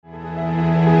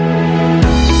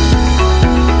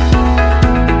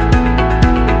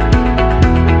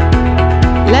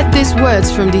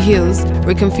Words from the hills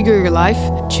reconfigure your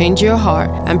life, change your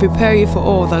heart, and prepare you for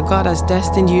all that God has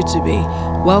destined you to be.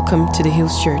 Welcome to the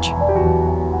Hills Church.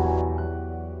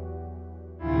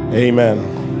 Amen.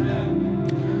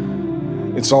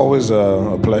 It's always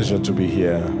a pleasure to be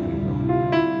here.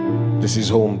 This is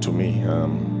home to me.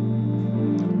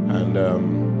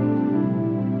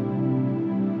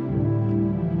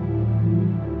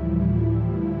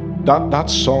 That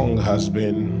song has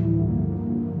been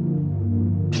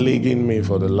plaguing me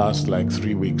for the last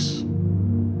 3 weeks.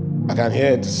 I can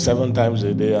hear it 7 times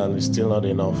a day and it's still not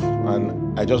enough.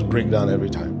 And I just break down every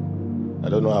time. I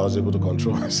don't know how I was able to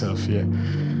control myself here.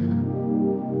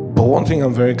 But one thing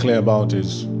I'm very clear about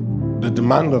is the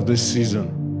demand of this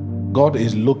season. God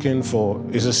is looking for,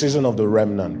 it's a season of the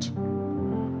remnant.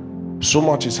 So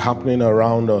much is happening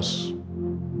around us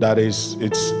that it's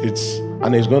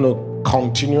going to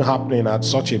continue happening at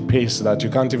such a pace that you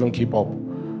can't even keep up.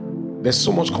 There's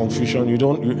so much confusion,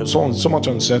 so much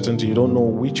uncertainty, you don't know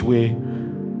which way.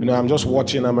 I'm just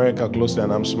watching America closely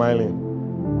and I'm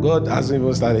smiling. God hasn't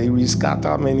even started. He will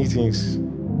scatter many things.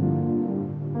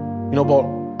 But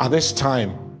at this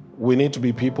time, we need to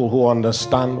be people who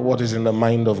understand what is in the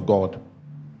mind of God.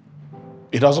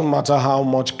 It doesn't matter how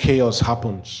much chaos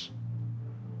happens.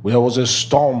 There was a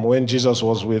storm when Jesus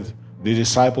was with the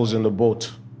disciples in the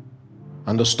boat.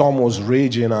 And the storm was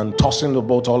raging and tossing the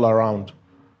boat all around.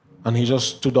 And he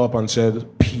just stood up and said,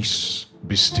 "Peace,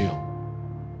 be still."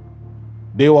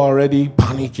 They were already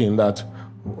panicking that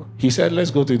he said,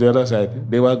 "Let's go to the other side."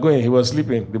 They were going, he was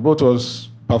sleeping. The boat was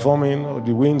performing,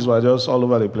 the winds were just all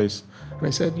over the place. And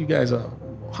I said, "You guys,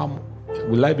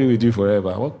 will I be with you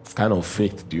forever? What kind of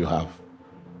faith do you have?"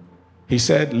 He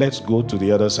said, "Let's go to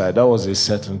the other side." That was a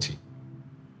certainty.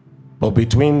 But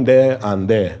between there and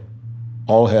there,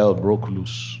 all hell broke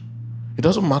loose. It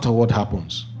doesn't matter what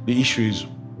happens. The issue is,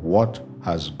 what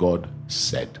has God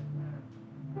said?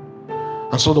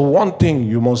 And so the one thing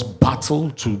you must battle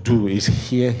to do is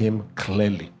hear him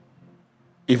clearly,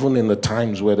 even in the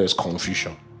times where there's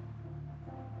confusion.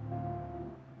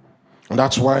 And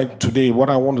that's why today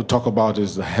what I want to talk about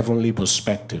is the heavenly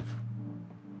perspective.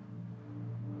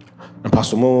 And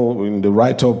Pastor Mo, in the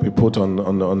write-up he put on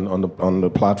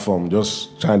the platform,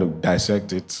 just trying to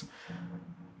dissect it.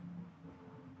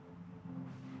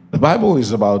 The Bible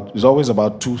is always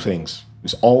about two things.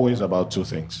 It's always about two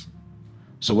things.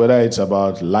 So whether it's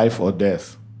about life or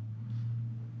death,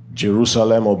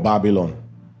 Jerusalem or Babylon,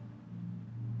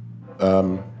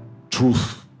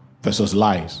 truth versus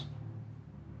lies,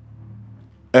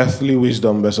 earthly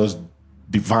wisdom versus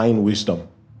divine wisdom,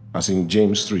 as in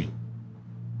James 3,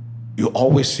 you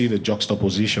always see the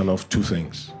juxtaposition of two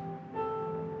things.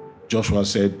 Joshua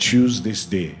said, "Choose this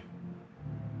day,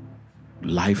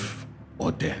 life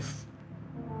or death."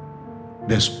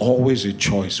 There's always a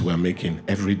choice we're making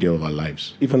every day of our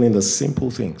lives, even in the simple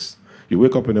things. You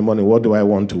wake up in the morning, what do I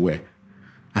want to wear?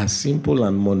 As simple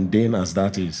and mundane as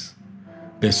that is,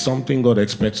 there's something God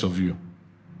expects of you.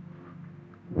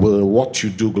 Will what you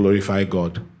do glorify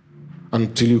God?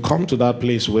 Until you come to that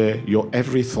place where your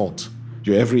every thought,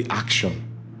 your every action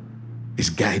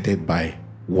is guided by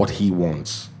what he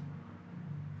wants,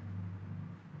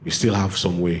 you still have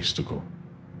some ways to go.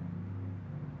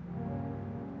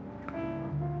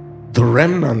 The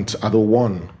remnant are the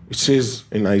one, it says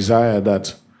in Isaiah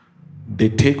that they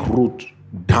take root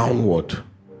downward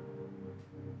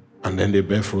and then they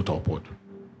bear fruit upward.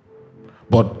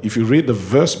 But if you read the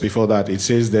verse before that, it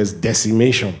says there's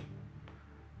decimation.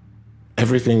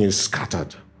 Everything is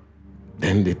scattered.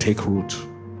 Then they take root.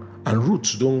 And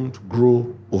roots don't grow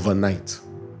overnight.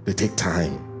 They take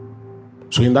time.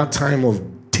 So in that time of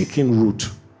taking root,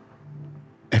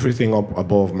 everything up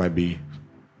above might be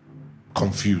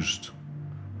confused,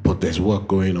 but there's work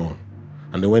going on.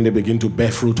 And then when they begin to bear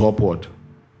fruit upward,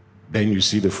 then you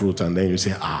see the fruit and then you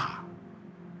say,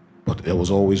 but there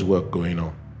was always work going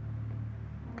on.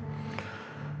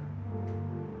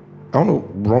 I want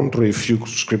to run through a few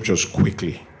scriptures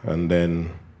quickly and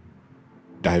then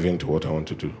dive into what I want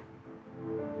to do.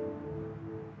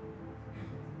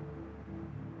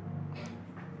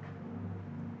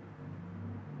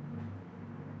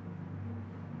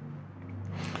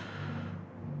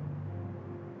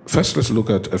 First, let's look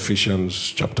at Ephesians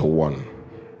chapter 1.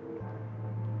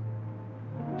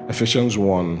 Ephesians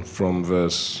 1 from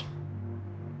verse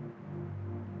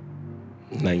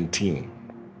 19.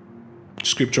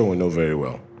 Scripture we know very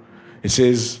well. It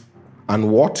says, "And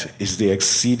what is the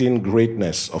exceeding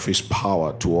greatness of his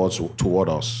power toward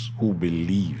us who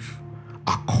believe,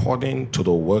 according to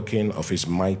the working of his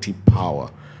mighty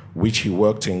power, which he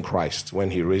worked in Christ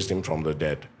when he raised him from the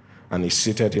dead, and he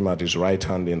seated him at his right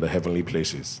hand in the heavenly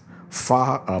places,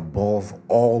 far above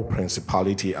all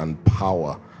principality and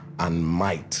power and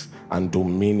might and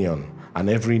dominion and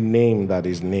every name that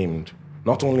is named,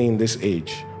 not only in this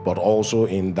age, but also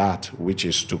in that which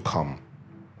is to come.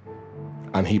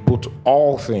 And he put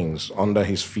all things under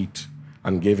his feet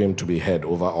and gave him to be head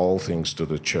over all things to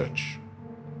the church.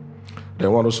 Then I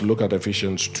want us to look at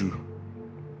Ephesians 2.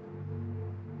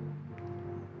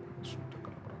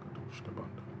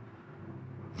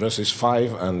 Verses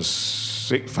 5,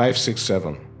 6,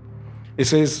 7. It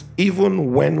says,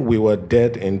 even when we were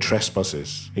dead in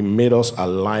trespasses, he made us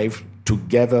alive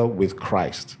together with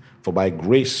Christ. For by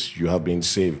grace you have been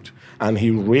saved. And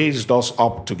he raised us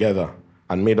up together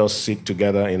and made us sit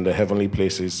together in the heavenly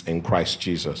places in Christ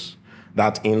Jesus,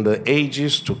 that in the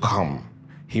ages to come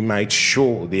he might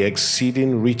show the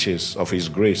exceeding riches of his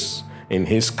grace in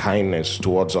his kindness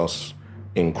towards us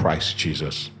in Christ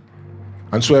Jesus.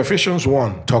 And so Ephesians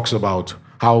 1 talks about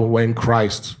how when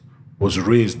Christ was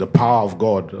raised, the power of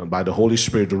God by the Holy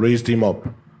Spirit raised him up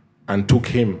and took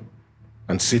him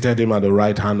and seated him at the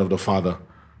right hand of the Father,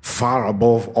 far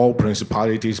above all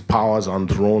principalities, powers,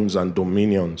 and thrones and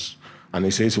dominions. And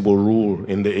he says he will rule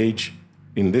in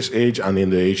this age and in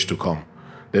the age to come.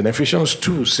 Then Ephesians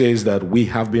 2 says that we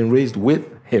have been raised with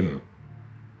him.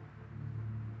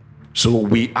 So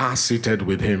we are seated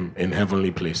with him in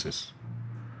heavenly places.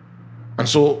 And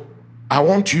so I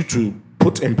want you to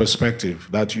put in perspective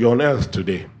that you're on earth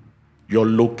today. Your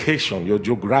location, your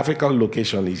geographical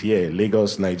location is here,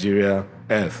 Lagos, Nigeria,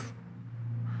 earth.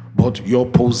 But your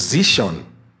position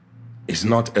is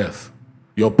not earth.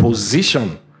 Your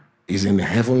position is in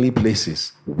heavenly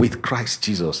places with Christ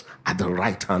Jesus at the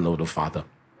right hand of the Father,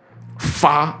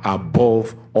 far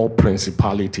above all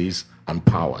principalities and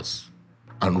powers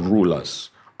and rulers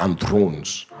and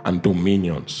thrones and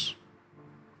dominions.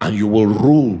 And you will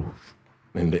rule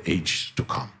in the age to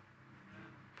come.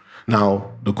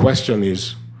 Now, the question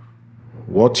is,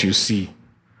 what you see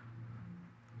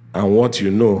and what you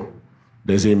know,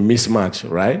 there's a mismatch,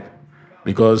 right?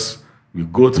 Because you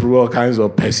go through all kinds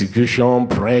of persecution,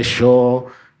 pressure,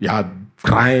 you are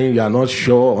crying, you are not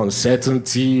sure,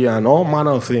 uncertainty, and all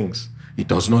manner of things. It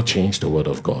does not change the word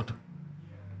of God.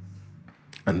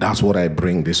 And that's what I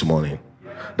bring this morning.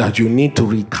 That you need to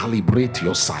recalibrate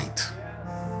your sight.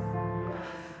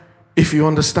 If you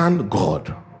understand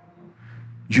God,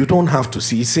 you don't have to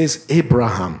see. It says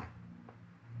Abraham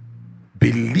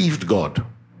believed God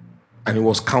and it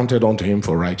was counted unto him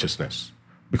for righteousness.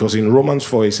 Because in Romans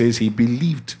 4 it says he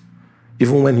believed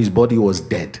even when his body was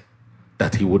dead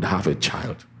that he would have a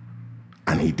child.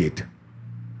 And he did.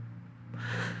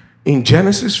 In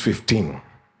Genesis 15,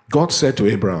 God said to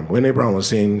Abraham, when Abraham was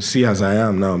saying, see as I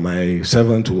am now, my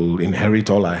servant will inherit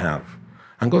all I have.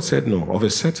 And God said, no, of a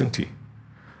certainty.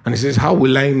 And he says, how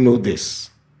will I know this?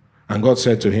 And God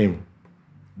said to him,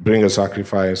 bring a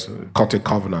sacrifice, cut a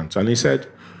covenant. And he said,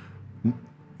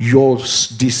 your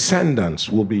descendants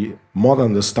will be more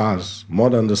than the stars, more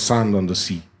than the sand on the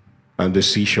sea and the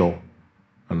seashore,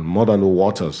 and more than the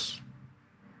waters.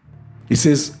 He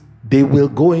says, they will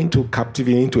go into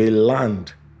captivity, into a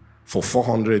land for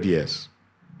 400 years.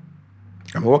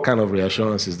 I mean, what kind of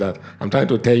reassurance is that? I'm trying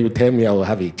to tell me I will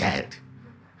have a child.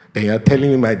 Then you're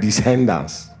telling me my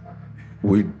descendants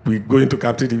we go into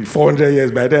captivity 400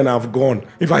 years, by then I've gone.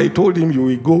 If I told him you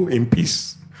will go in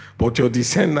peace, but your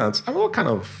descendants, I mean, what kind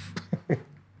of...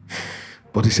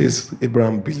 But he says,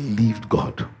 Abraham believed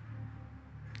God.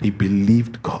 He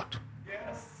believed God.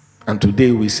 Yes. And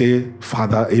today we say,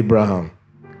 Father Abraham,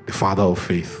 the father of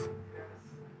faith.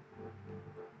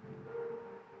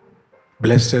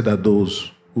 Blessed are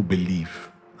those who believe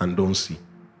and don't see.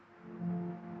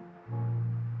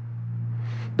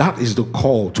 That is the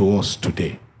call to us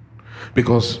today.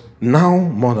 Because now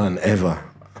more than ever,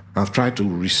 I've tried to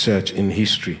research in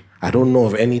history. I don't know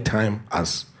of any time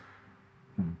as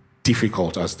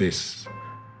difficult as this.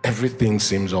 Everything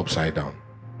seems upside down.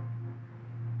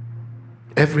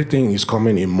 Everything is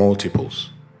coming in multiples.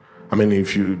 I mean,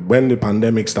 when the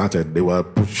pandemic started, they were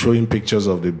showing pictures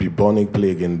of the bubonic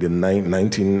plague in the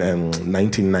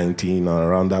 1919 or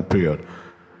around that period.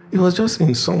 It was just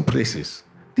in some places.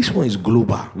 This one is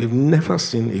global. We've never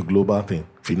seen a global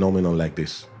phenomenon like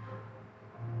this.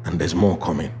 And there's more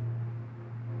coming.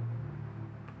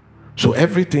 So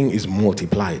everything is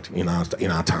multiplied in our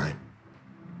time.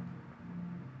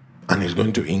 And it's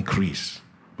going to increase.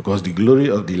 Because the glory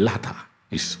of the latter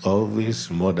is always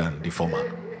more than the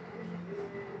former.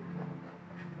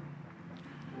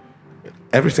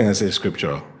 Everything I say is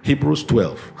scriptural. Hebrews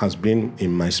 12 has been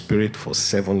in my spirit for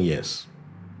 7 years.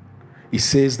 It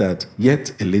says that,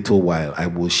 yet a little while I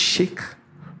will shake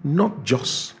not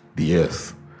just the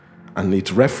earth, And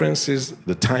it references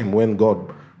the time when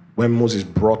Moses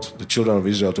brought the children of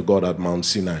Israel to God at Mount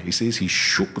Sinai. He says he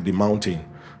shook the mountain.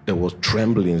 There was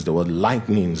tremblings, there were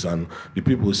lightnings, and the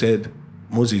people said,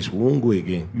 Moses, we won't go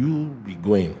again. You be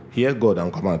going. Hear God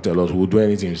and come and tell us. We'll do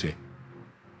anything you say.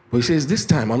 But he says, this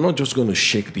time I'm not just going to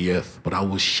shake the earth, but I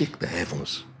will shake the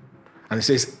heavens. And he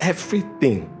says,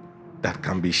 everything that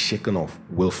can be shaken off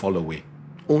will fall away.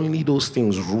 Only those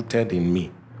things rooted in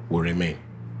me will remain.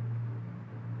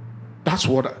 That's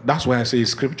why I say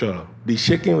it's scriptural. The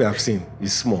shaking we have seen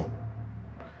is small.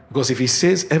 Because if he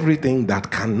says everything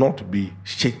that cannot be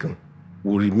shaken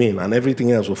will remain and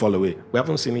everything else will fall away, we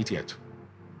haven't seen it yet.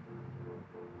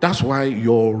 That's why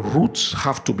your roots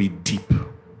have to be deep.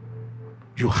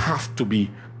 You have to be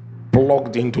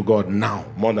plugged into God now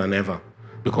more than ever,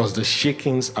 because the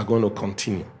shakings are going to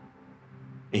continue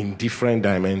in different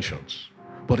dimensions.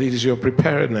 But it is your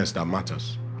preparedness that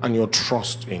matters and your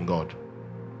trust in God.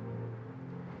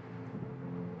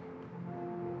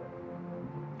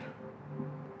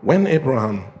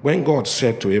 When God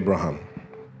said to Abraham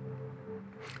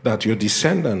that your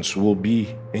descendants will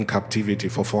be in captivity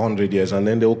for 400 years and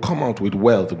then they will come out with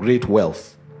wealth, great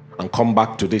wealth, and come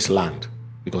back to this land,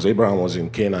 because Abraham was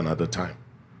in Canaan at the time.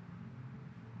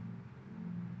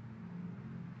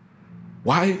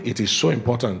 Why it is so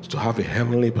important to have a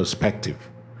heavenly perspective,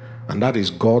 and that is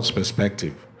God's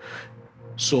perspective.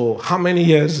 So how many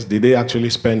years did they actually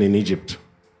spend in Egypt?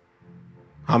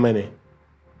 How many?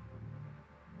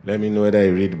 Let me know whether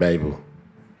you read the Bible.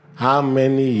 How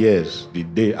many years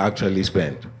did they actually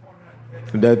spend?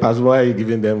 That's why you're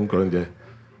giving them crumbs.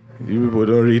 You people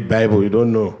don't read Bible, you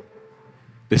don't know.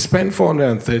 They spent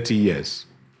 430 years.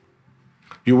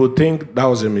 You would think that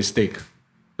was a mistake,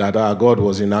 that our God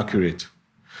was inaccurate.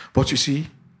 But you see,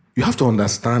 you have to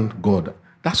understand God.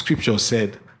 That scripture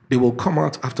said they will come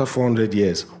out after 400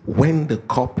 years when the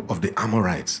cup of the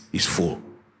Amorites is full.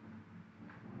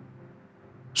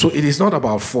 So it is not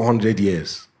about 400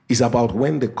 years. It's about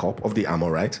when the cup of the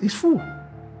Amorites is full.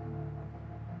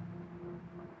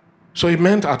 So it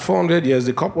meant at 400 years,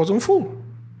 the cup wasn't full.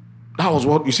 That was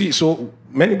what, you see, so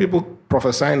many people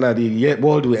prophesying that the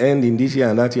world will end in this year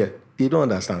and that year. They don't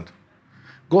understand.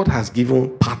 God has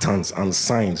given patterns and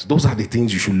signs. Those are the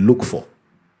things you should look for.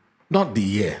 Not the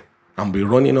year and be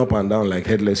running up and down like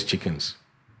headless chickens.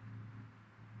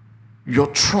 Your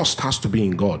trust has to be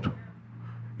in God.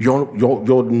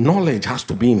 Your knowledge has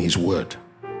to be in His Word,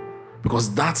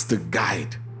 because that's the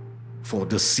guide for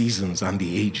the seasons and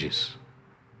the ages.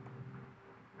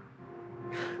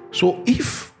 So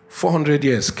if 400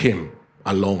 years came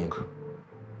along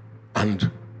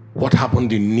and what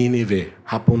happened in Nineveh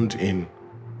happened in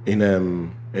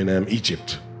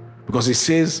Egypt, because it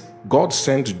says God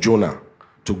sent Jonah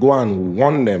to go and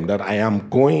warn them that I am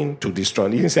going to destroy.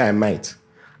 He didn't say I might.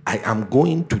 I am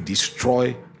going to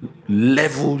destroy,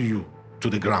 level you to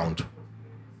the ground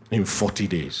in 40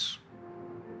 days.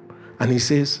 And he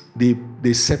says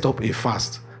they set up a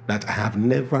fast that I have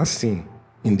never seen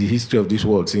in the history of this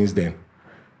world since then.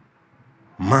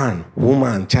 Man,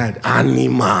 woman, child,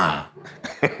 animal.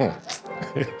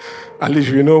 At least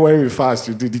you know when we fast,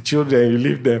 you do the children, you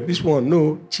leave them. This one,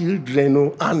 no, children,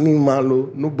 no, animal,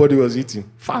 no, nobody was eating.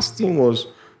 Fasting was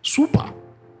super.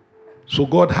 So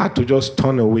God had to just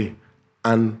turn away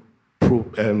and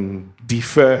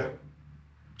defer.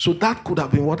 So that could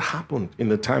have been what happened in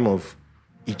the time of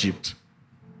Egypt.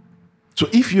 So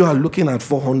if you are looking at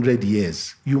 400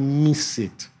 years, you miss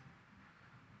it.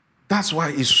 That's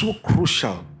why it's so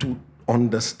crucial to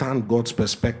understand God's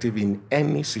perspective in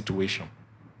any situation.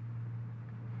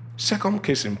 Second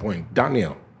case in point,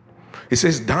 Daniel. It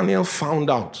says Daniel found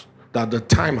out that the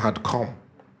time had come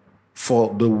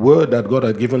for the word that God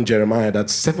had given Jeremiah, that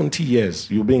 70 years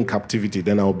you'll be in captivity,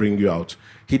 then I'll bring you out.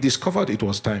 He discovered it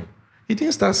was time. He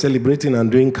didn't start celebrating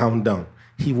and doing countdown.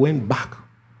 He went back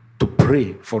to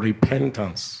pray for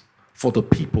repentance for the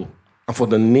people and for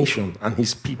the nation and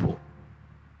his people.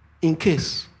 In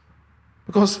case.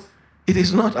 Because it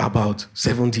is not about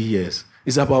 70 years.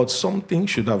 It's about something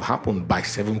should have happened by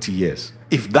 70 years.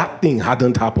 If that thing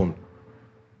hadn't happened,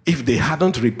 if they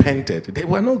hadn't repented, they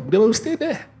will stay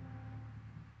there.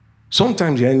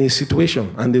 Sometimes you're in a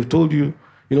situation and they've told you,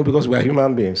 because we are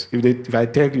human beings, if I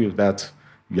tell you that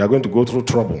you are going to go through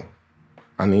trouble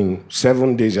and in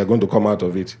 7 days you're going to come out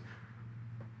of it,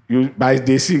 by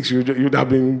day 6, you'd have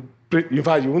been, in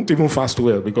fact, you won't even fast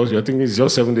well because you're thinking it's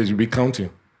just 7 days, you'll be counting.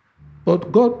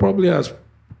 But God probably has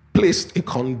placed a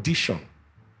condition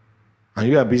and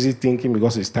you are busy thinking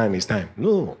because it's time.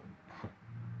 No.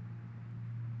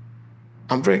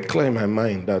 I'm very clear in my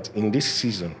mind that in this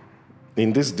season,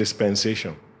 in this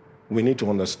dispensation, we need to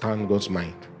understand God's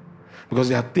mind. Because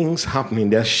there are things happening,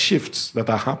 there are shifts that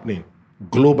are happening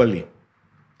globally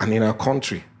and in our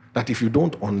country that if you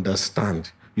don't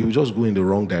understand, you will just go in the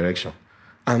wrong direction.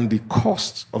 And the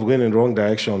cost of going in the wrong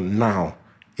direction now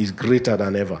is greater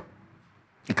than ever.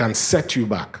 It can set you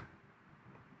back.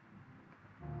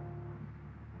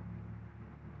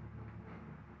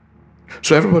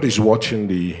 So everybody's watching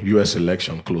the US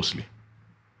election closely.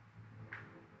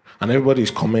 And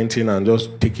everybody's commenting and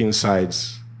just taking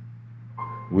sides.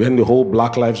 When the whole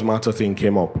Black Lives Matter thing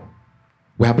came up,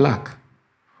 we are black.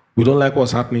 We don't like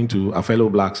what's happening to our fellow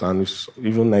blacks and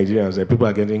even Nigerians. People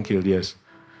are getting killed, yes.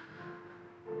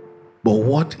 But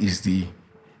what is the...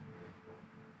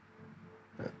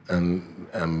 And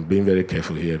I'm being very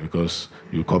careful here because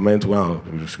you comment, wow,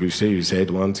 you say you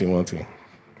said one thing.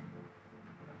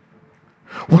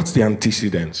 What's the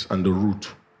antecedents and the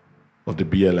root of the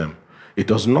BLM? It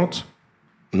does not...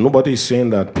 Nobody is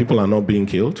saying that people are not being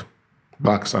killed.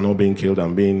 Blacks are not being killed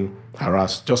and being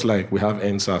harassed, just like we have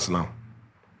NSAS now.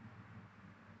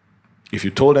 If you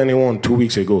told anyone 2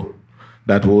 weeks ago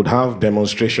that we would have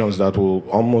demonstrations that will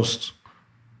almost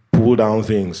pull down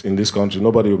things in this country,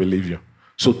 nobody will believe you.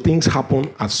 So things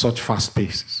happen at such fast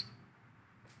paces.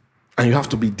 And you have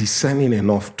to be discerning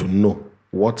enough to know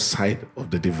what side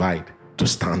of the divide to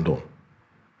stand on.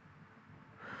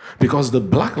 Because the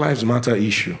Black Lives Matter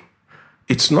issue,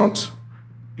 it's not...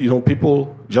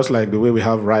 people, just like the way we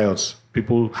have riots,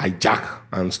 people hijack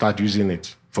and start using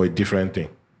it for a different thing.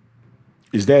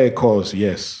 Is there a cause?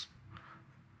 Yes.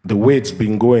 The way it's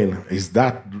been going, is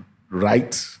that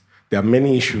right? There are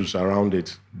many issues around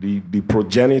it. The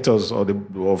progenitors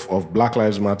of Black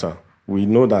Lives Matter, we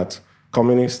know that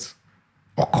communists,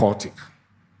 occultic.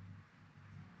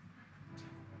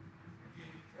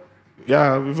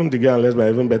 Yeah, even the gay and lesbian are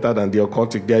even better than the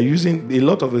occultic. They are using a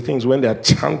lot of the things when they are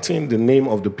chanting the name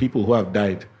of the people who have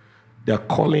died. They are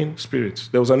calling spirits.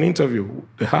 There was an interview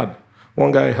they had.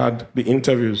 One guy had the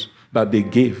interviews that they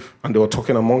gave, and they were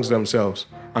talking amongst themselves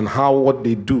and what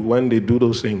they do when they do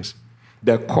those things.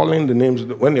 They're calling the names,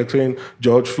 when they're saying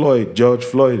George Floyd, George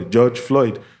Floyd, George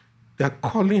Floyd, they're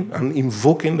calling and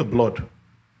invoking the blood.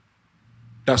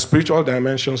 There are spiritual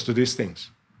dimensions to these things.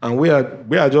 And we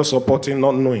are just supporting,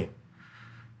 not knowing.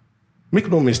 Make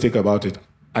no mistake about it.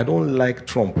 I don't like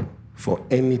Trump for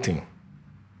anything.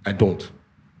 I don't.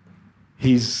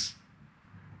 He's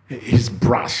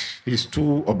brash. He's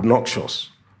too obnoxious.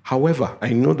 However, I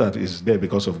know that he's there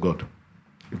because of God.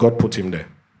 God put him there.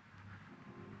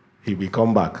 He will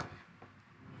come back,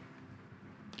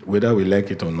 whether we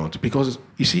like it or not. Because,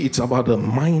 you see, it's about the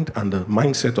mind and the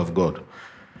mindset of God.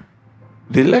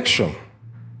 The election,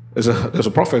 there's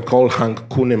a prophet called Hank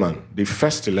Kuhneman, the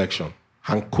first election.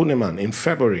 Hank Kuhneman, in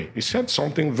February, he said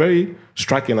something very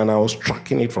striking, and I was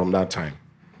tracking it from that time.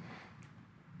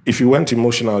 If you went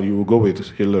emotional, you would go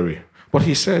with Hillary. But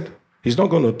he said he's not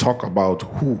going to talk about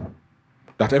who,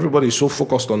 that everybody is so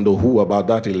focused on the who about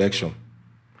that election.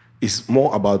 It's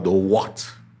more about the what.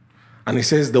 And he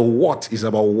says the what is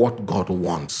about what God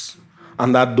wants.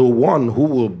 And that the one who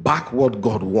will back what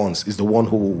God wants is the one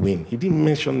who will win. He didn't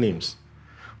mention names.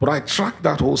 But I tracked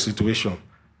that whole situation.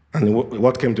 And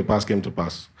what came to pass, came to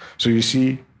pass. So you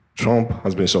see, Trump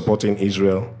has been supporting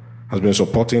Israel, has been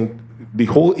supporting the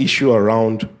whole issue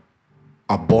around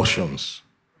abortions.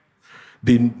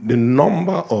 The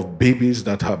number of babies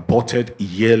that are aborted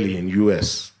yearly in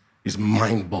US is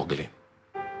mind-boggling.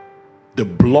 The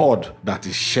blood that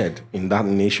is shed in that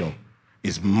nation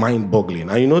is mind-boggling.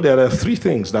 And you know there are 3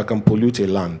 things that can pollute a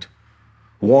land.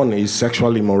 One is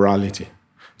sexual immorality.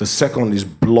 The second is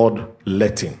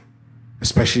bloodletting,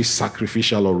 especially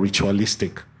sacrificial or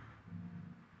ritualistic.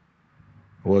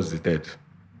 What's the third?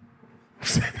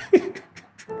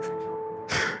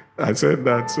 I said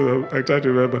that, so I try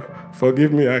to remember.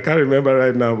 Forgive me, I can't remember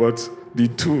right now, but the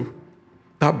 2,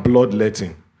 that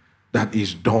bloodletting that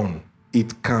is done,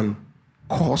 it can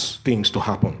cause things to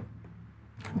happen.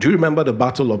 Do you remember the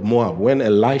Battle of Moab when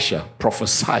Elisha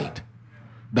prophesied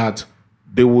that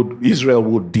Israel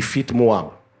would defeat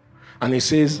Moab? And he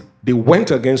says they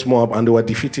went against Moab and they were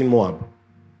defeating Moab.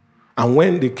 And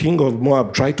when the king of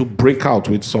Moab tried to break out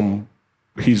with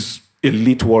his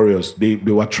elite warriors, they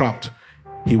were trapped.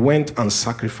 He went and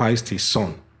sacrificed his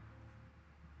son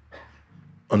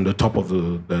on the top of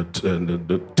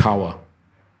the tower.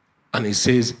 And he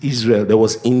says Israel, there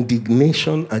was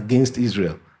indignation against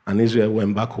Israel, and Israel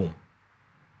went back home.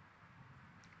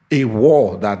 A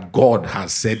war that God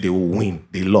has said they will win,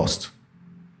 they lost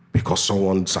because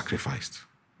someone sacrificed.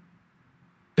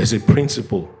 There's a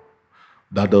principle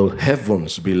that the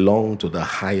heavens belong to the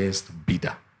highest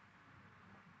bidder.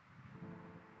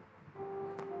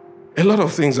 A lot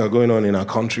of things are going on in our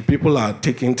country. People are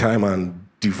taking time and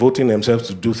devoting themselves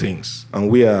to do things, and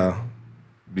we are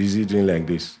busy doing like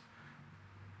this.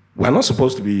 We're not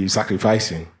supposed to be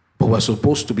sacrificing, but we're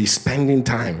supposed to be spending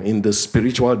time in the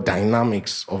spiritual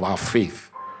dynamics of our faith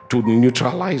to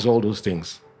neutralize all those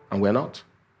things, and we're not.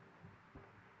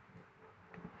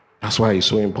 That's why it's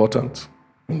so important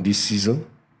in this season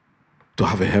to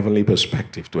have a heavenly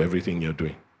perspective to everything you're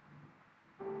doing.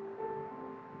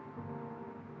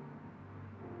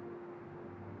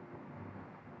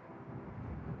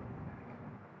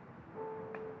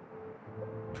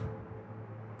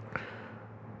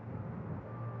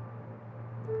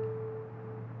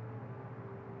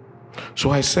 So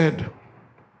I said,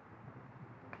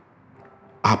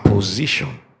 our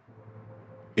position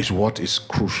is what is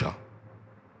crucial.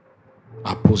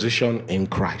 Our position in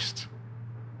Christ.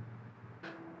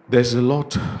 There's a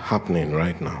lot happening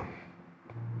right now.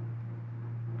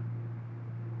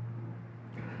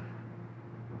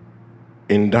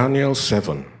 In Daniel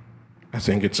 7, I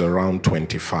think it's around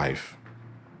 25,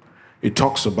 it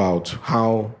talks about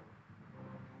how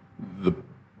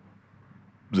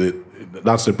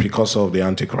that's the precursor of the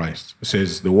Antichrist. It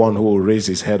says, the one who will raise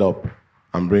his head up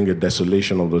and bring a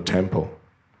desolation of the temple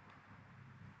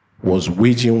was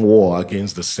waging war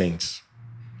against the saints.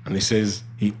 And he says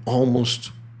he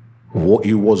was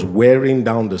wearing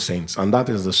down the saints. And that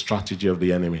is the strategy of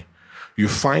the enemy. You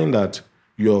find that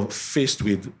you're faced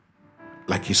with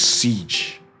like a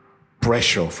siege,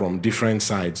 pressure from different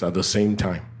sides at the same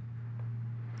time.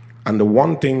 And the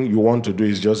one thing you want to do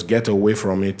is just get away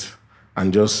from it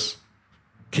and just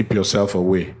keep yourself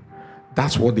away.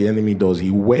 That's what the enemy does.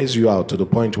 He wears you out to the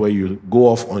point where you go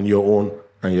off on your own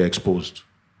and you're exposed.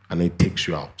 And it takes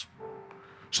you out.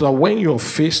 So that when you're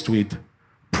faced with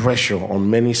pressure on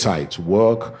many sides,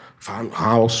 work,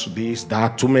 house, this,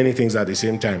 that, too many things at the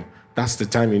same time, that's the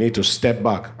time you need to step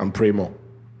back and pray more.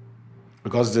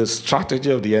 Because the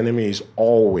strategy of the enemy is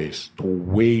always to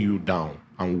weigh you down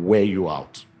and wear you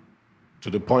out to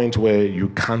the point where you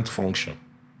can't function.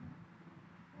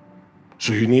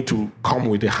 So you need to come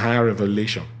with a higher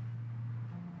revelation.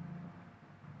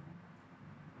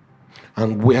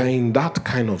 And we are in that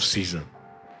kind of season.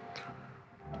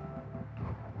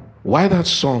 Why that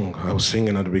song I was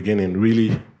singing at the beginning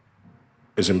really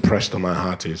is impressed on my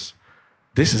heart is,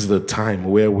 this is the time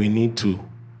where we need to,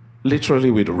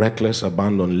 literally with reckless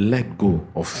abandon, let go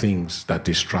of things that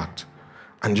distract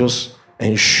and just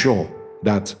ensure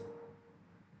that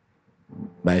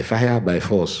by fire, by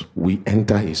force, we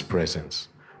enter his presence.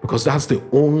 Because that's the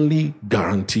only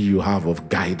guarantee you have of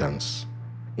guidance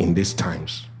in these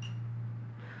times.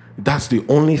 That's the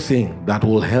only thing that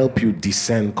will help you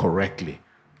discern correctly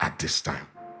at this time.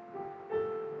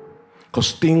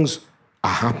 Because things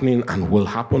are happening and will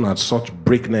happen at such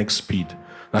breakneck speed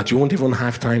that you won't even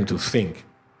have time to think.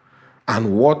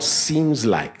 And what seems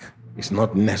like is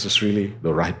not necessarily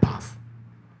the right path.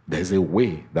 There's a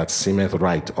way that seemeth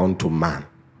right unto man,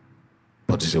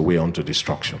 but is a way unto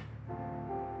destruction.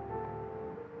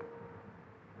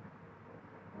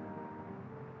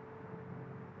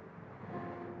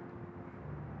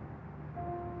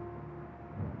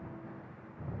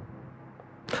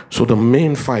 So the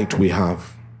main fight we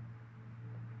have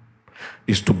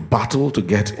is to battle to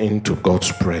get into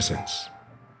God's presence.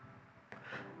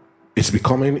 It's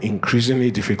becoming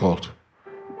increasingly difficult.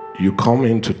 You come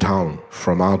into town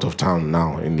from out of town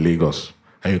now in Lagos,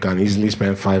 and you can easily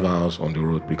spend 5 hours on the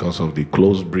road because of the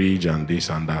closed bridge and this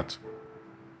and that.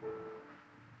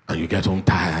 And you get home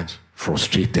tired,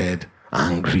 frustrated,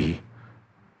 angry.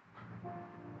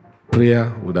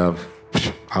 Prayer would have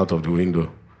out of the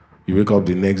window. You wake up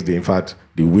the next day. In fact,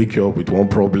 they wake you up with one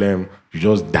problem. You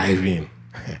just dive in.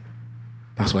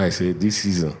 That's why I say this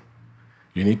season,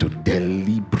 you need to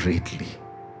deliberately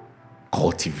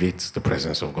cultivate the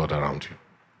presence of God around you.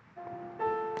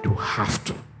 You have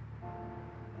to.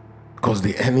 Because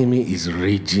the enemy is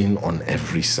raging on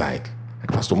every side.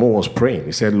 Like Pastor Mo was praying.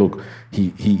 He said, look,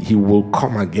 he will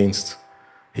come against.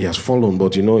 He has fallen,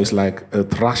 but it's like a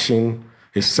thrashing,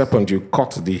 a serpent you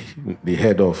cut the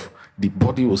head off. The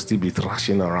body will still be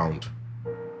thrashing around.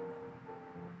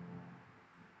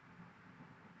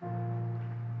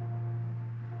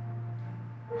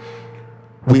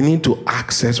 We need to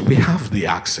access. We have the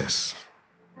access.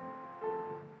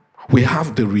 We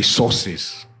have the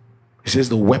resources. It says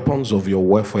the weapons of your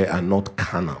warfare are not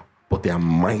carnal, but they are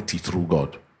mighty through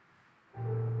God.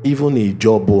 Even a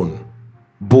jawbone,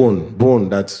 bone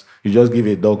that you just give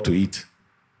a dog to eat.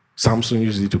 Samson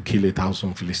used it to kill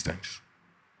 1,000 Philistines.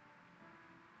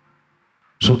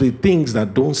 So the things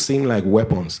that don't seem like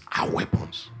weapons are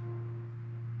weapons.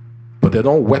 But But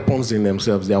they're not weapons in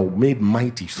themselves. They are made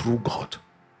mighty through God.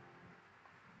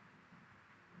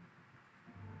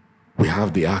 We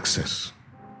have the access.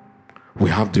 We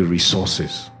have the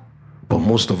resources. But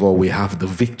most of all, we have the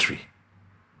victory.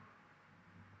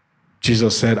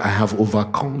 Jesus said, I have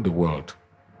overcome the world.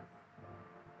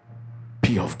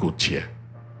 Be of good cheer.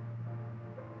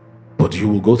 But you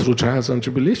will go through trials and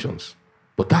tribulations.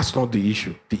 But that's not the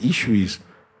issue. The issue is,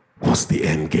 what's the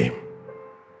end game?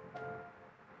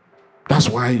 That's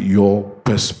why your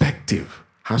perspective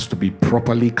has to be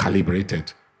properly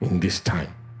calibrated in this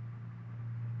time.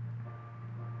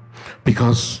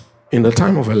 Because in the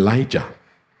time of Elijah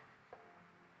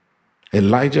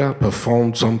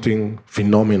performed something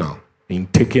phenomenal in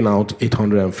taking out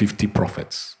 850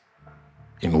 prophets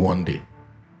in one day.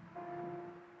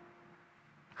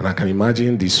 And I can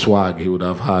imagine the swag he would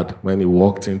have had when he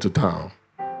walked into town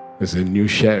as a new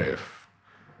sheriff.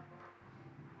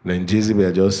 Then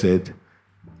Jezebel just said,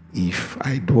 if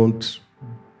I don't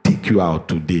take you out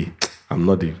today, I'm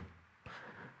not there.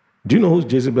 Do you know who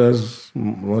Jezebel's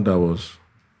mother was?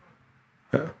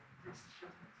 Yeah.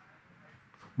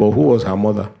 But who was her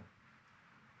mother?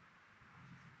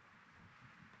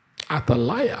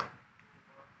 Athaliah.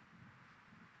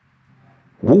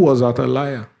 Who was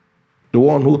Athaliah? The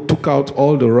one who took out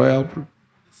all the royal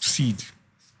seed.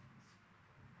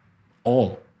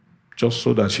 All. Just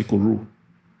so that she could rule.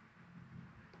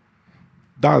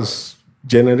 That's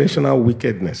generational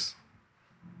wickedness.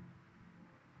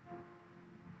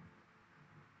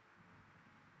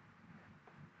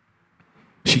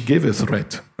 She gave a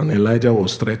threat, and Elijah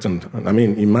was threatened. I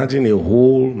mean, imagine a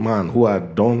whole man who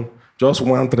had done just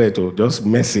one threat or just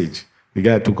message. The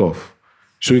guy took off.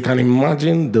 So you can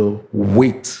imagine the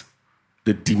weight,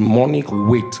 the demonic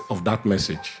weight of that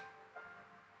message.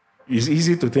 It's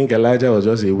easy to think Elijah was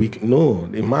just a weak. No,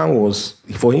 the man was,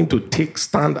 for him to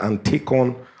stand and take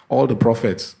on all the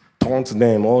prophets, taunt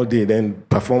them all day, then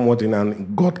perform what in,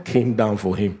 and God came down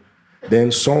for him. Then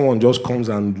someone just comes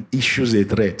and issues a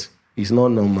threat. It's not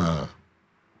normal.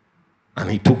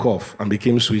 And he took off and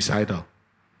became suicidal.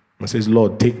 And says,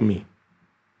 Lord, take me.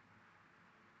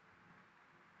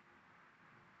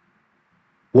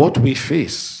 What we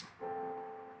face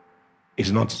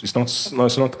is not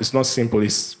simple.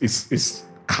 It's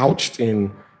couched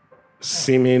in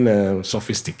seeming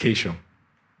sophistication.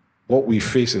 What we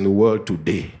face in the world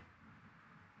today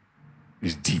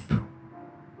is deep.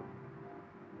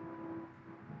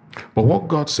 But what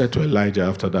God said to Elijah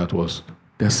after that was,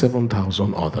 there are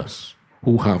 7,000 others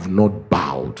who have not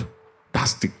bowed.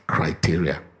 That's the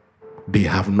criteria. They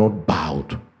have not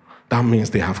bowed. That means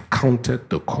they have counted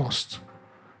the cost.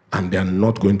 And they are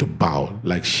not going to bow,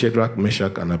 like Shadrach,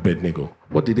 Meshach, and Abednego.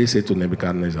 What did they say to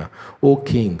Nebuchadnezzar? O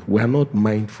king, we are not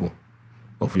mindful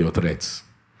of your threats.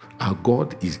 Our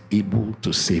God is able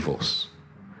to save us.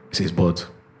 He says, but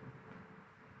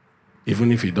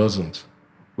even if he doesn't,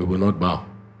 we will not bow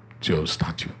to your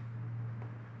statue.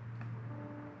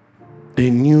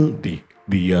 They knew the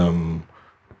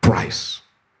price.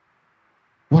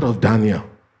 What of Daniel?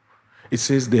 It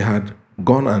says they had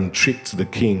gone and tricked the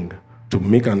king to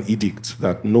make an edict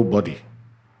that nobody,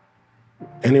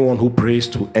 anyone who prays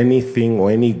to anything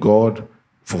or any god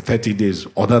for 30 days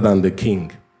other than the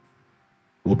king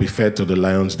will be fed to the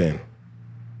lion's den.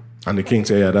 And the king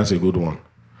said, yeah, that's a good one.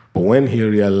 But when he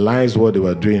realized what they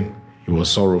were doing, he was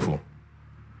sorrowful.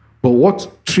 But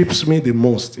what trips me the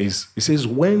most is, it says,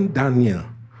 when Daniel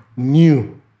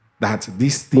knew that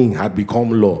this thing had become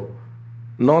law,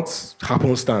 not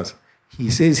happenstance,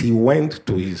 he says he went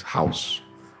to his house,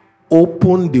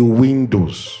 opened the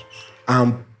windows,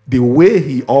 and the way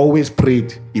he always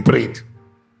prayed, he prayed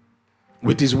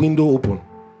with his window open.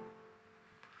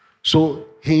 So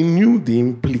he knew the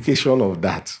implication of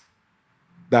that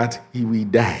he will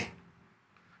die,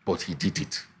 but he did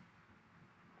it.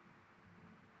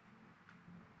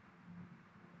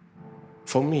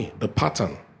 For me, the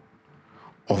pattern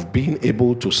of being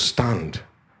able to stand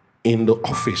in the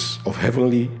office of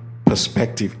heavenly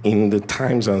perspective in the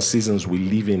times and seasons we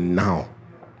live in now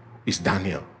is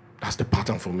Daniel. That's the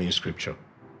pattern for me in Scripture.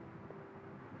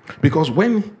 Because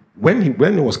when he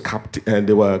was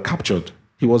they were captured,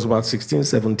 he was about 16,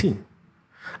 17.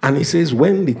 And he says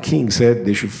when the king said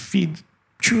they should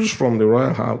choose from the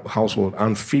royal household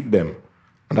and feed them,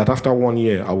 and that after 1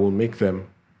 year I will make them,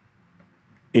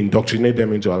 indoctrinate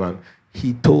them into a land,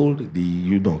 he told the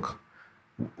eunuch,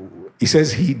 he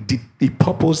says he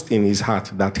purposed in his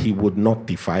heart that he would not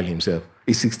defile himself.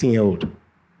 A 16-year-old.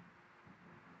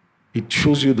 It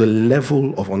shows you the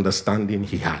level of understanding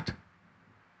he had.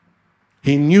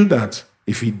 He knew that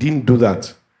if he didn't do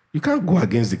that, You can't go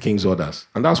against the king's orders.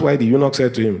 And that's why the eunuch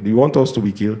said to him, do you want us to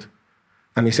be killed?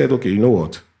 And he said, okay, you know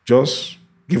what? Just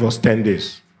give us 10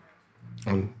 days.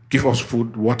 And give us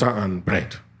food, water, and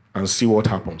bread. And see what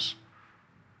happens.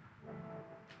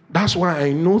 That's why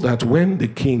I know that when the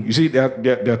king... You see,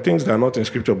 there are things that are not in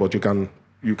scripture, but you can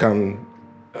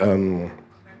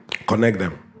connect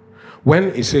them. When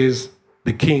it says,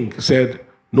 the king said,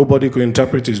 nobody could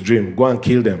interpret his dream. Go and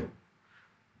kill them.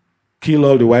 Kill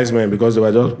all the wise men because they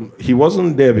were just... He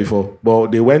wasn't there before, but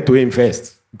they went to him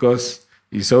first because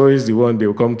he's always the one they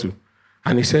will come to.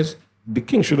 And he says, the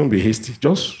king shouldn't be hasty.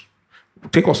 Just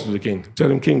take us to the king. Tell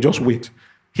him, king, just wait.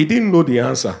 He didn't know the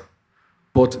answer.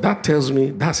 But that tells me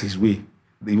that's his way.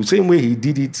 The same way he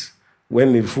did it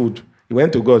when the food... He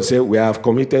went to God and said, we have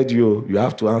committed you. You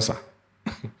have to answer.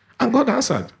 And God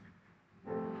answered.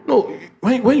 No,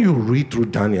 when you read through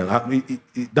Daniel,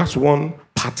 that's one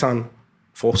pattern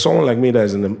for someone like me that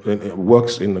is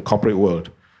works in the corporate world.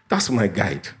 That's my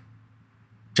guide.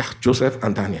 Jack, Joseph,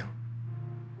 and Daniel.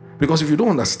 Because if you don't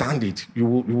understand it, you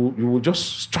will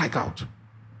just strike out.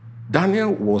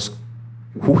 Daniel was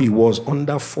who he was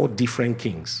under 4 different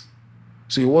kings.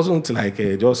 So it wasn't like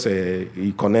just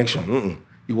a connection.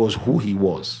 It was who he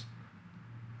was.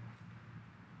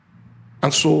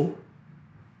 And so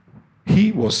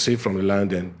he was saved from the lion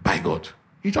den by God.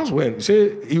 He just went.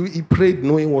 He prayed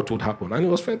knowing what would happen. And he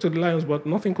was fed to the lions, but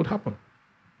nothing could happen.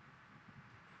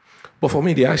 But for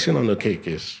me, the icing on the cake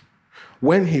is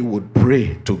when he would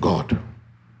pray to God,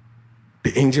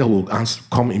 the angel would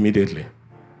come immediately.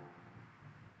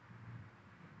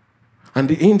 And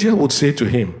the angel would say to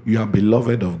him, you are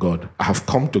beloved of God. I have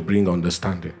come to bring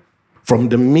understanding. From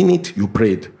the minute you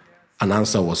prayed, an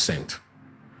answer was sent.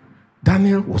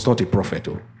 Daniel was not a prophet,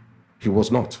 though. He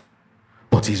was not.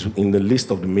 But he's in the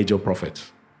list of the major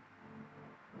prophets.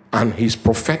 And his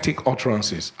prophetic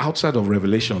utterances, outside of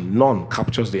Revelation, none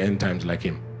captures the end times like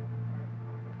him.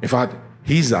 In fact,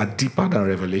 he's deeper than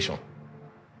Revelation.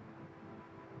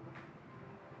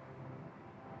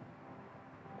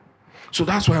 So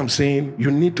that's why I'm saying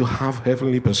you need to have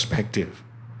heavenly perspective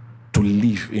to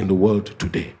live in the world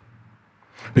today.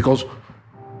 Because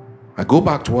I go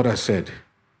back to what I said.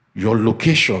 Your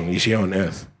location is here on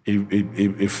earth.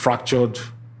 A fractured,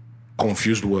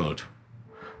 confused world.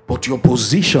 But your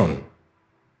position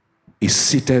is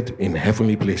seated in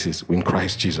heavenly places in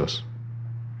Christ Jesus.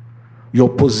 Your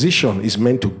position is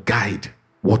meant to guide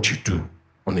what you do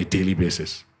on a daily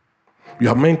basis. You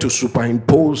are meant to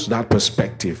superimpose that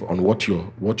perspective on what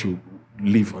you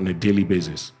live on a daily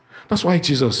basis. That's why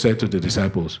Jesus said to the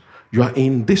disciples, you are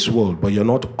in this world, but you're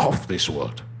not of this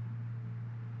world.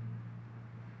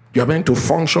 You are meant to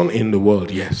function in the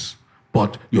world, yes,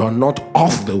 but you are not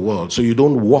of the world, so you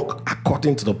don't walk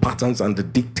according to the patterns and the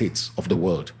dictates of the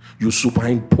world. You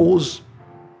superimpose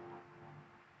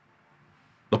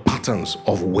the patterns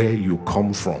of where you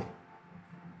come from.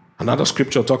 Another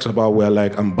scripture talks about we're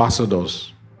like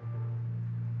ambassadors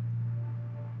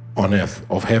on earth,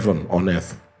 of heaven on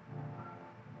earth.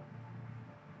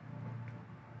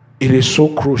 It is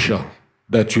so crucial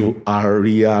that you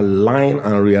realign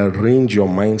and rearrange your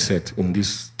mindset in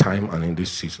this time and in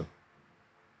this season.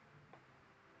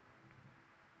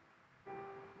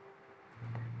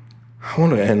 I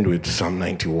want to end with Psalm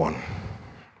 91.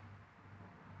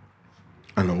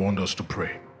 And I want us to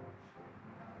pray.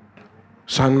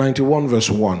 Psalm 91 verse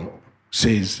 1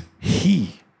 says,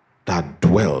 he that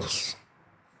dwells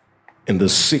in the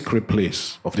secret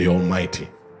place of the Almighty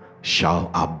shall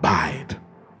abide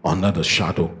under the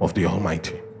shadow of the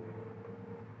Almighty.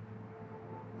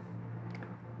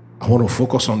 I want to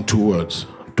focus on 2 words,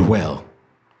 dwell,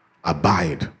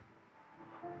 abide.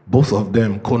 Both of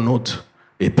them connote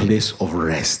a place of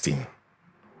resting,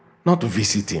 not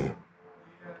visiting.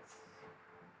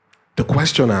 The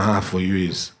question I have for you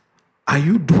is, are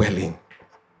you dwelling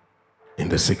in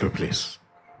the secret place?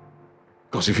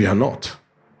 Because if you are not,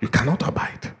 you cannot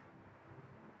abide.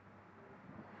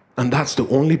 And that's the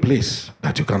only place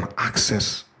that you can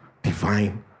access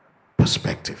divine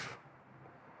perspective.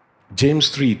 James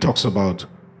 3 talks about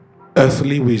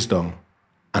earthly wisdom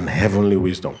and heavenly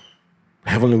wisdom.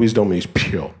 Heavenly wisdom is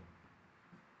pure.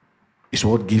 It's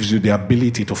what gives you the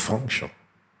ability to function.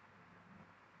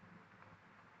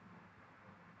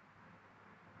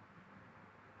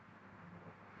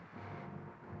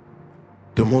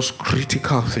 The most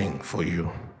critical thing for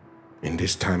you in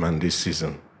this time and this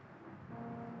season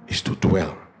is to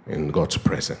dwell in God's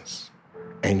presence.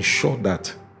 Ensure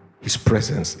that His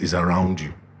presence is around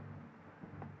you.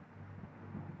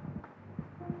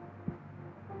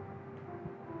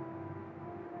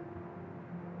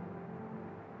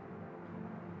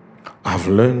 I've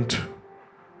learned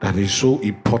that is so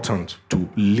important to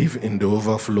live in the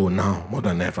overflow now more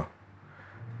than ever.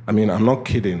 I mean, I'm not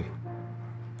kidding.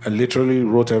 I literally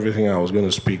wrote everything I was going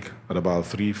to speak at about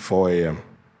 3, 4 a.m.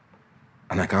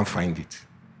 and I can't find it.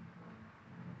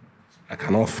 I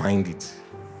cannot find it.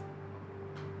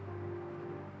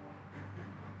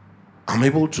 I'm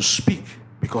able to speak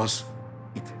because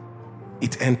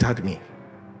it entered me.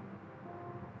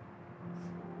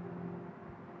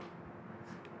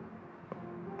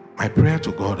 My prayer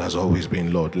to God has always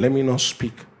been, Lord, let me not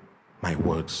speak my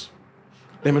words.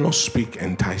 Let me not speak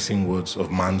enticing words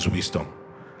of man's wisdom.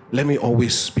 Let me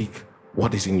always speak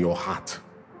what is in your heart.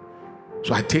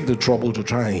 So I take the trouble to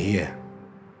try and hear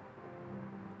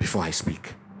before I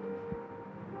speak.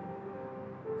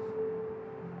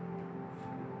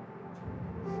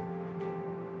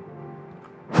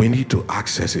 We need to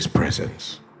access His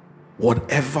presence.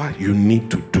 Whatever you need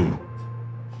to do,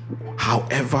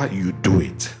 however you do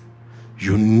it,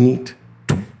 you need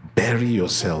to bury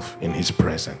yourself in His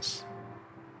presence.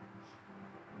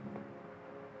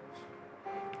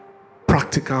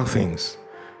 Practical things.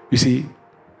 You see,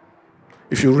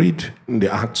 if you read in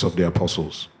the Acts of the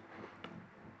Apostles,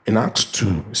 in Acts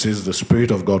 2, it says the Spirit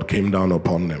of God came down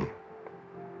upon them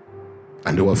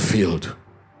and they were filled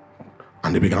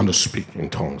and they began to speak in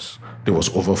tongues. There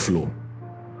was overflow.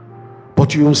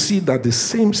 But you will see that the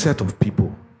same set of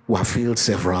people were filled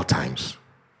several times.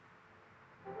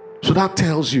 So that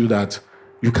tells you that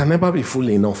you can never be full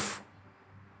enough.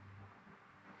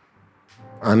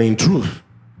 And in truth,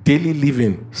 daily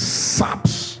living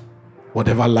saps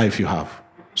whatever life you have.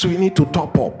 So you need to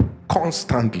top up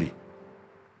constantly.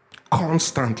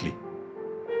 Constantly.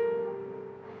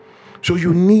 So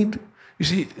you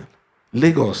see,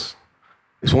 Lagos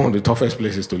is one of the toughest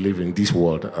places to live in this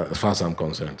world, as far as I'm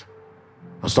concerned.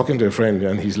 I was talking to a friend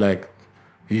and he's like,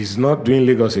 he's not doing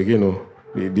Lagos again. No.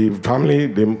 The family,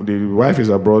 the wife is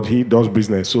abroad, he does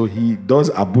business. So he does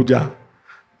Abuja,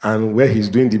 and where he's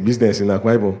doing the business in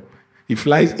Akwa Ibom, he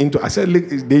flies into, I said,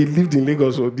 they lived in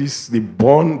Lagos, so they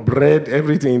born, bred,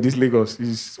 everything in this Lagos.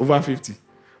 He's over 50.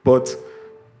 But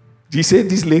he said,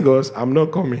 this Lagos, I'm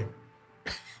not coming.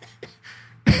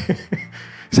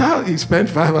 So he spent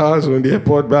 5 hours on the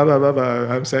airport, blah, blah, blah,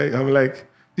 blah. I'm like,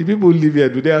 the people who live here,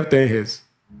 do they have 10 years?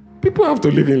 People have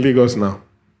to live in Lagos now.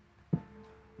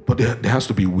 But there has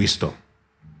to be wisdom.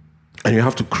 And you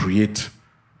have to create.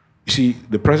 You see,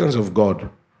 the presence of God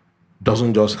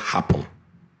doesn't just happen.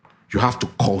 You have to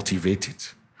cultivate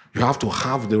it. You have to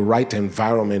have the right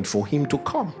environment for Him to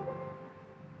come.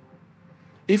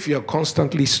 If you're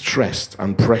constantly stressed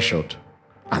and pressured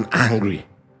and angry,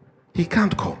 He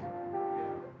can't come.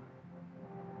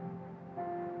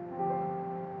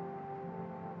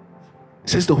 It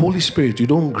says the Holy Spirit, you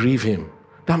don't grieve Him.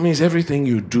 That means everything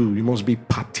you do, you must be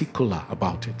particular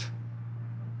about it.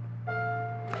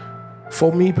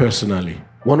 For me personally,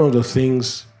 one of the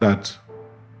things that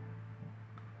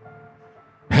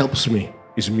helps me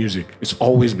is music. It's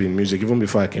always been music, even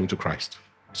before I came to Christ.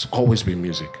 It's always been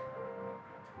music.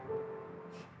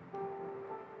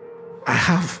 I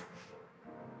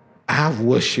have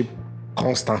worship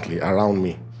constantly around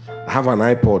me. I have an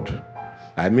iPod.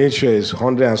 I made sure it's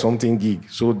 100 and something gig.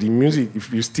 So the music,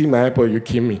 if you steal my iPod, you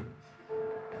kill me.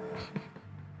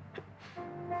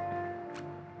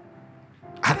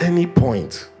 At any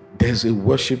point, there's a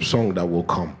worship song that will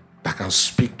come that can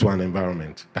speak to an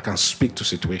environment, that can speak to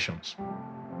situations.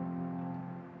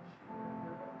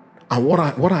 And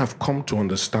what I've come to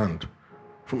understand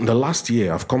from the last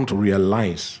year, I've come to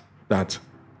realize that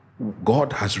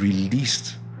God has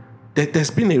released, there's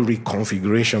been a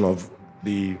reconfiguration of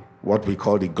what we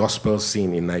call the gospel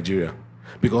scene in Nigeria,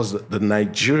 because the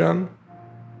Nigerian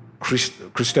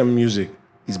Christian music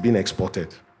is being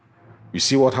exported. You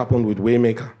see what happened with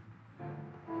Waymaker.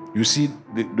 You see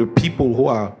the people who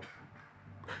are,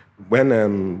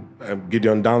 when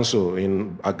Gideon Danso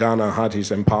in Ghana had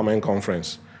his empowerment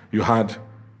conference, you had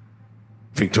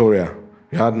Victoria,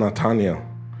 you had Nathaniel,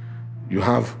 you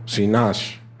have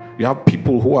Sinash, you have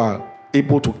people who are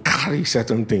able to carry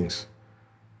certain things.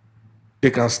 They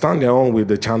can stand their own with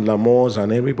the Chandler Moores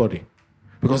and everybody.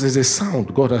 Because there's a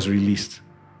sound God has released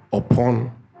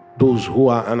upon those who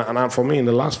are, and for me in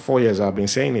the last 4 years I've been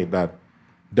saying it, that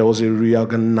there was a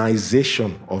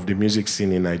reorganization of the music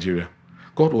scene in Nigeria.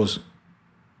 God was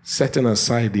setting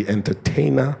aside the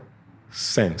entertainer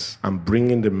sense and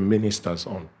bringing the ministers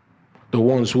on. The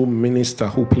ones who minister,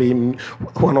 who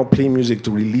are not playing music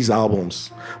to release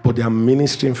albums, but they are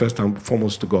ministering first and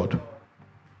foremost to God.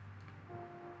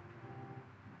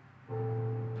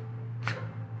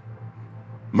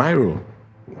 Myro,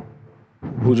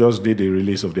 who just did the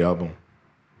release of the album,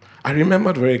 I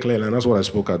remembered very clearly, and that's what I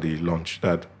spoke at the lunch,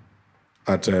 that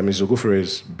at Mr.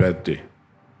 Ogufere's birthday,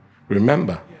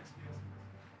 remember,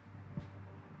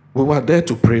 we were there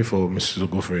to pray for Mrs.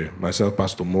 Ogufere, myself,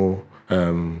 Pastor Mo,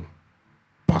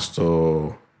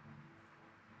 Pastor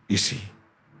Isi,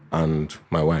 and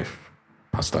my wife,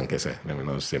 Pastor Nkese. Let me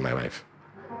not say my wife.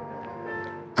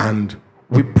 And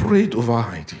we prayed over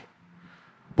Heidi.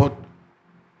 But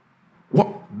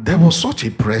there was such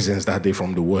a presence that day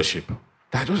from the worship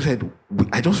that I just said,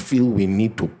 I just feel we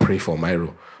need to pray for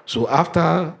Myro. So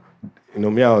after,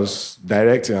 me, I was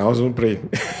directing, I wasn't praying.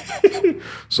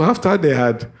 So after they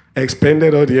had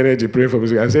expended all the energy praying for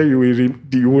me, I said, you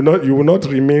will not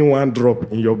remain one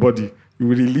drop in your body. You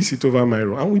will release it over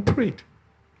Myro. And we prayed.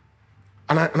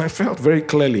 And I felt very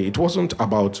clearly, it wasn't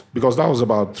about, because that was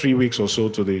about 3 weeks or so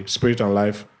to the Spirit and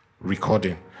Life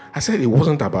recording. I said it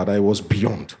wasn't about that, it was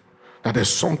beyond. That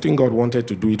there's something God wanted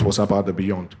to do, it was about the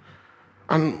beyond.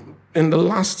 And in the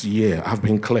last year, I've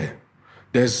been clear.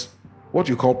 There's what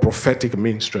you call prophetic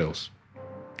minstrels.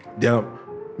 There are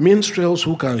minstrels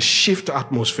who can shift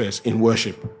atmospheres in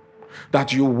worship.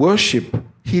 That you worship,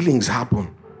 healings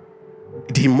happen.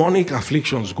 Demonic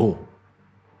afflictions go.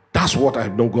 That's what I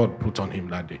know God put on him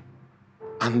that day.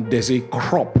 And there's a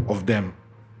crop of them.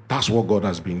 That's what God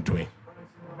has been doing.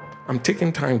 I'm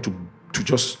taking time to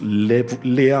just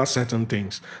layer certain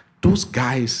things. Those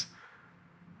guys,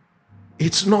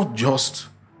 it's not just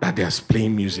that they're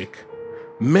playing music.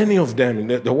 Many of them,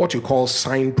 they're what you call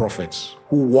sign prophets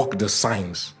who walk the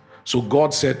signs. So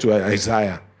God said to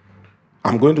Isaiah,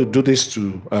 I'm going to do this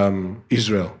to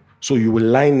Israel. So you will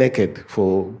lie naked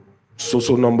for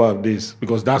so number of days,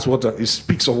 because that's what it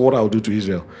speaks of what I'll do to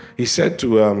Israel. He said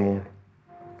to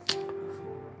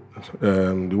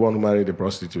the one who married the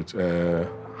prostitute,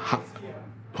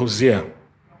 Hosea.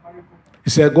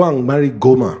 He said, go and marry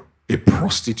Gomer, a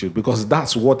prostitute, because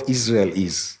that's what Israel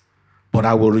is. But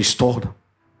I will restore them.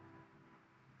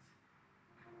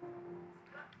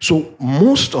 So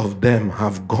most of them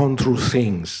have gone through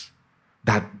things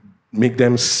that make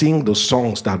them sing the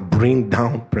songs that bring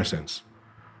down presence.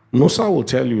 Nosa will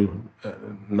tell you,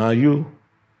 now your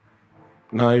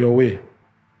way,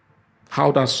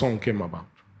 how that song came about.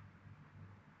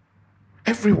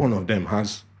 Every one of them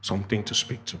has something to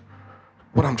speak to.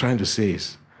 What I'm trying to say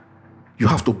is, you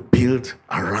have to build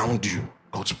around you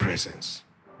God's presence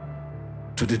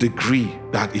to the degree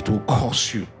that it will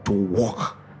cause you to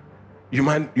walk. You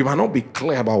might not be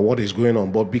clear about what is going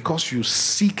on, but because you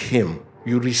seek him,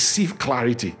 you receive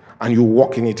clarity and you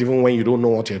walk in it even when you don't know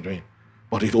what you're doing.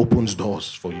 But it opens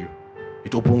doors for you.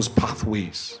 It opens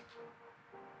pathways.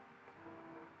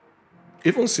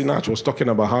 Even Sinach was talking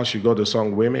about how she got the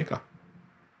song Waymaker.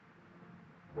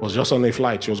 Was just on a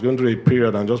flight. She was going through a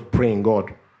period and just praying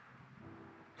God.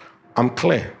 I'm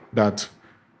clear that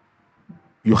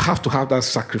you have to have that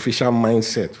sacrificial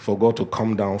mindset for God to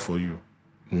come down for you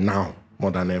now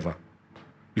more than ever.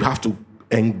 You have to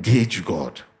engage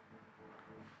God.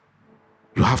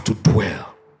 You have to dwell.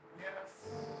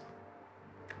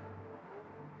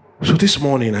 So this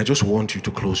morning, I just want you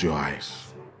to close your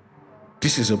eyes.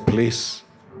 This is a place,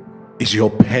 it's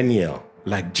your Peniel,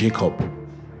 like Jacob.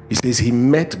 He says he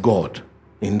met God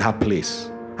in that place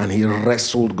and he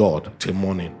wrestled God till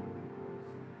morning.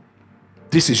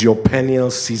 This is your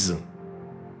Peniel season.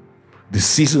 The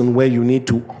season where you need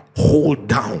to hold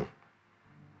down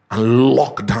and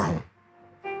lock down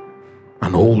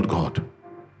and hold God.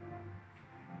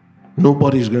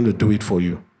 Nobody's going to do it for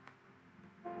you.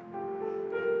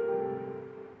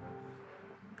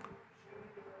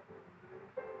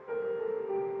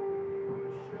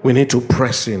 We need to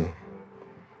press in.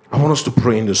 I want us to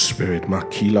pray in the spirit. We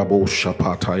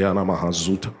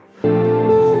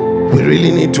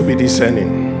really need to be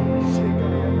discerning.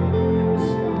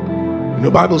 The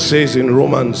Bible says in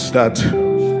Romans that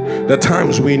the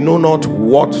times we know not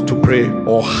what to pray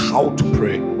or how to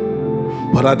pray,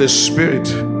 but that the Spirit,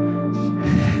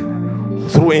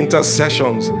 through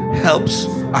intercessions, helps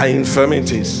our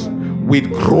infirmities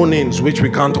with groanings which we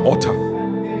can't utter.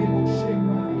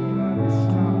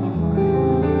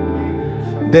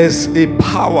 There's a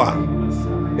power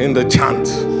in the chant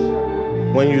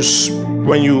when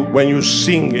you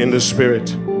sing in the Spirit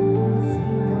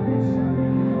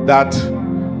that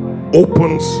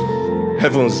opens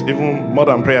heavens even more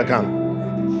than prayer can.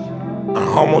 And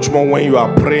how much more when you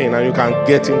are praying and you can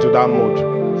get into that mode.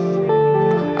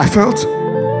 I felt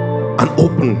an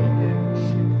opening.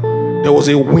 There was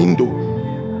a window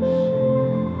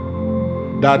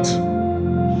that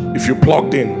if you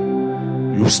plugged in,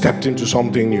 you stepped into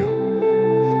something new.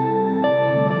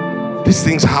 These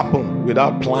things happen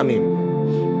without planning.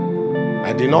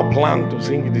 I did not plan to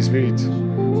sing in the Spirit.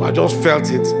 I just felt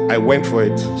it. I went for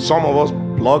it. Some of us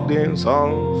plugged in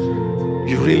songs.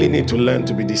 You really need to learn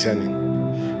to be discerning,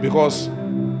 because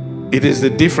it is the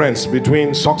difference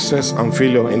between success and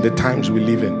failure in the times we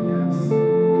live in.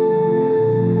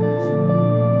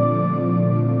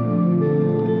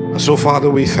 So, Father,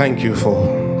 we thank you for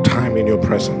time in your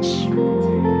presence.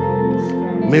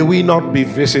 May we not be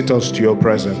visitors to your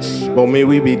presence, but may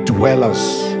we be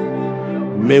dwellers.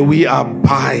 May we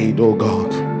abide, O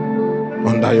God,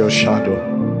 under your shadow.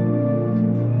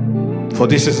 For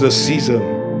this is the season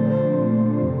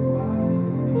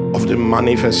of the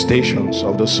manifestations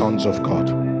of the sons of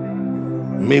God.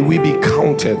 May we be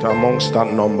counted amongst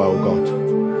that number, O God.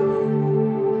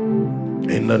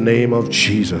 In the name of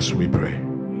Jesus we pray.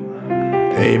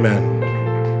 Amen.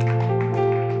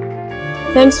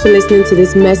 Thanks for listening to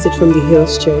this message from the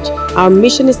Hills Church. Our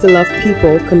mission is to love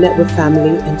people, connect with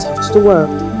family, and touch the world.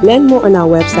 Learn more on our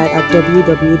website at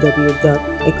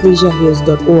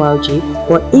www.ecclesiahills.org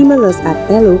or email us at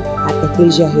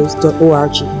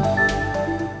hello@ecclesiahills.org.